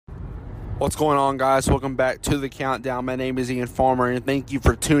What's going on, guys? Welcome back to the Countdown. My name is Ian Farmer, and thank you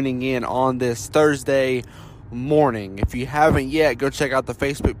for tuning in on this Thursday morning. If you haven't yet, go check out the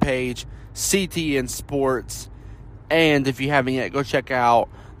Facebook page, CTN Sports. And if you haven't yet, go check out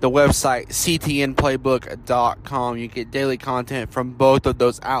the website, ctnplaybook.com. You get daily content from both of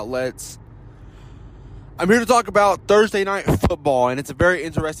those outlets. I'm here to talk about Thursday Night Football, and it's a very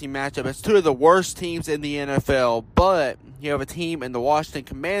interesting matchup. It's two of the worst teams in the NFL, but you have a team in the Washington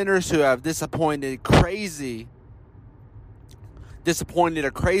Commanders who have disappointed a crazy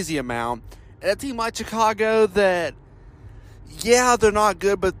amount, and a team like Chicago that, yeah, they're not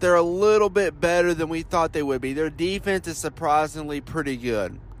good, but they're a little bit better than we thought they would be. Their defense is surprisingly pretty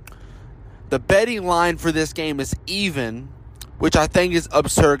good. The betting line for this game is even, which I think is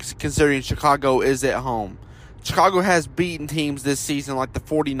absurd considering Chicago is at home. Chicago has beaten teams this season like the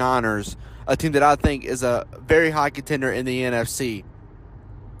 49ers, a team that I think is a very high contender in the NFC.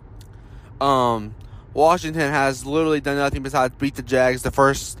 Washington has literally done nothing besides beat the Jags the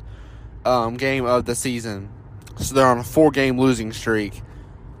first game of the season. So they're on a 4-game losing streak.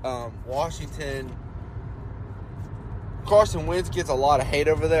 Washington, Carson Wentz gets a lot of hate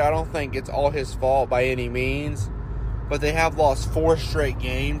over there. I don't think it's all his fault by any means, but they have lost 4 straight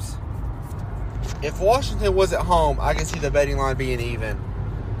games. If Washington was at home, I can see the betting line being even.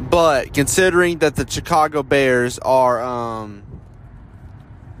 But considering that the Chicago Bears are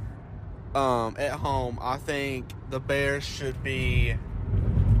at home, I think the Bears should be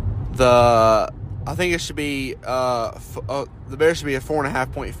the Bears should be a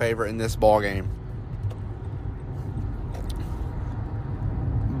 4.5 point favorite in this ball game.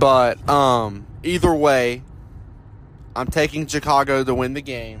 But either way, I'm taking Chicago to win the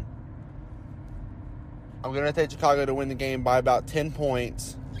game. I'm going to take Chicago to win the game by about 10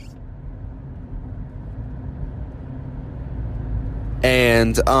 points.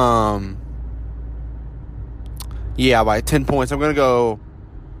 And, by 10 points. I'm going to go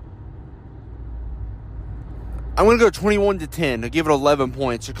 21-10 to give it 11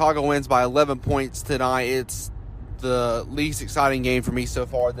 points. Chicago wins by 11 points tonight. It's the least exciting game for me so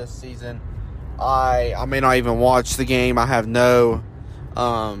far this season. I may not even watch the game. I have no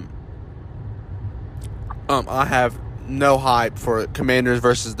hype for Commanders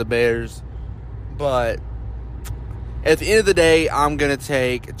versus the Bears. But at the end of the day, I'm going to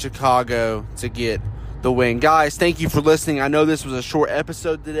take Chicago to get the win. Guys, thank you for listening. I know this was a short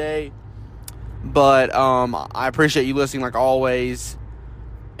episode today, but I appreciate you listening like always.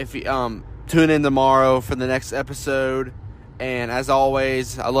 If you tune in tomorrow for the next episode. And as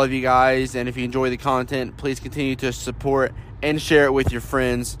always, I love you guys. And if you enjoy the content, please continue to support and share it with your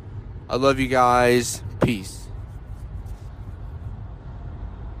friends. I love you guys. Peace.